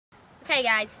Okay,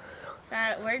 guys. So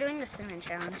we're doing the cinnamon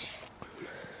challenge.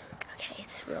 Okay,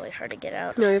 it's really hard to get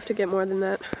out. No, you have to get more than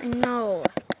that. I know.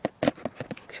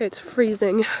 Okay, it's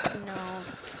freezing. No.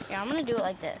 Yeah, I'm gonna do it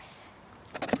like this.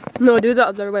 No, do the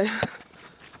other way.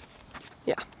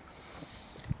 Yeah.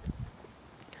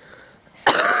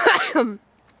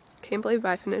 Can't believe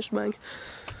I finished mine.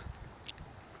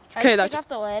 Okay, take off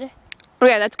the lid.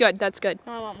 Okay, that's good. That's good.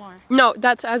 No, I want more. No,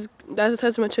 that's as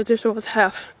much as you're supposed to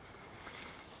have.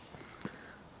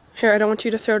 Here, I don't want you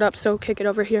to throw it up, so kick it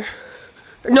over here.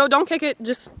 No, don't kick it.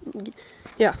 Just,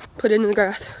 yeah, put it in the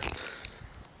grass.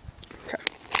 Okay.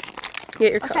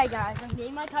 Get your cup. Okay, guys, I'm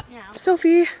getting my cup now.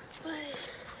 Sophie.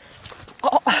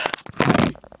 Oh.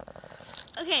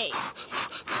 Okay.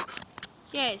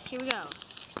 Guys, here we go.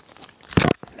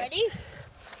 Ready?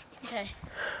 Okay.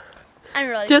 I'm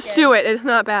really Just scared. do it. It's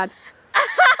not bad.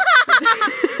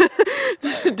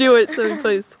 Just do it, Sophie,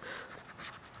 please.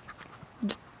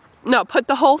 No, put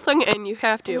the whole thing in. You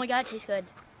have to. Oh my god, it tastes good.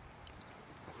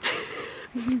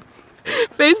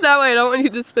 Face that way. I don't want you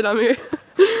to spit on me.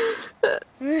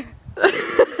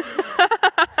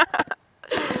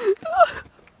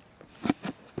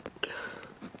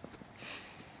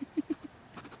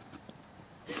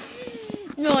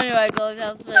 No wonder I go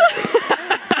without food.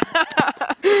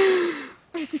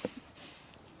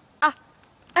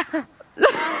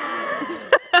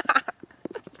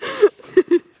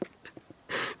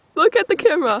 Look at the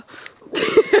camera.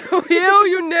 Ew,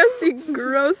 you nasty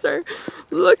grosser.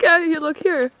 Look at you. Look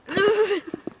here.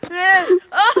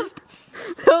 Oh.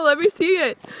 No, let me see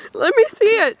it. Let me see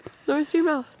it. Let me see your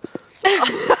mouth.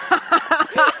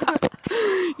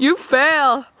 You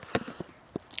fail.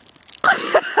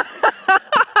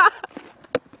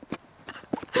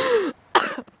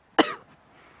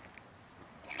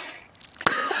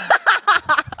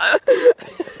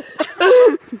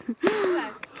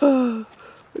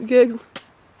 Good.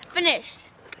 Finished.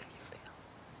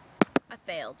 I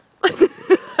failed.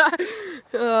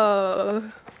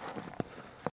 Oh.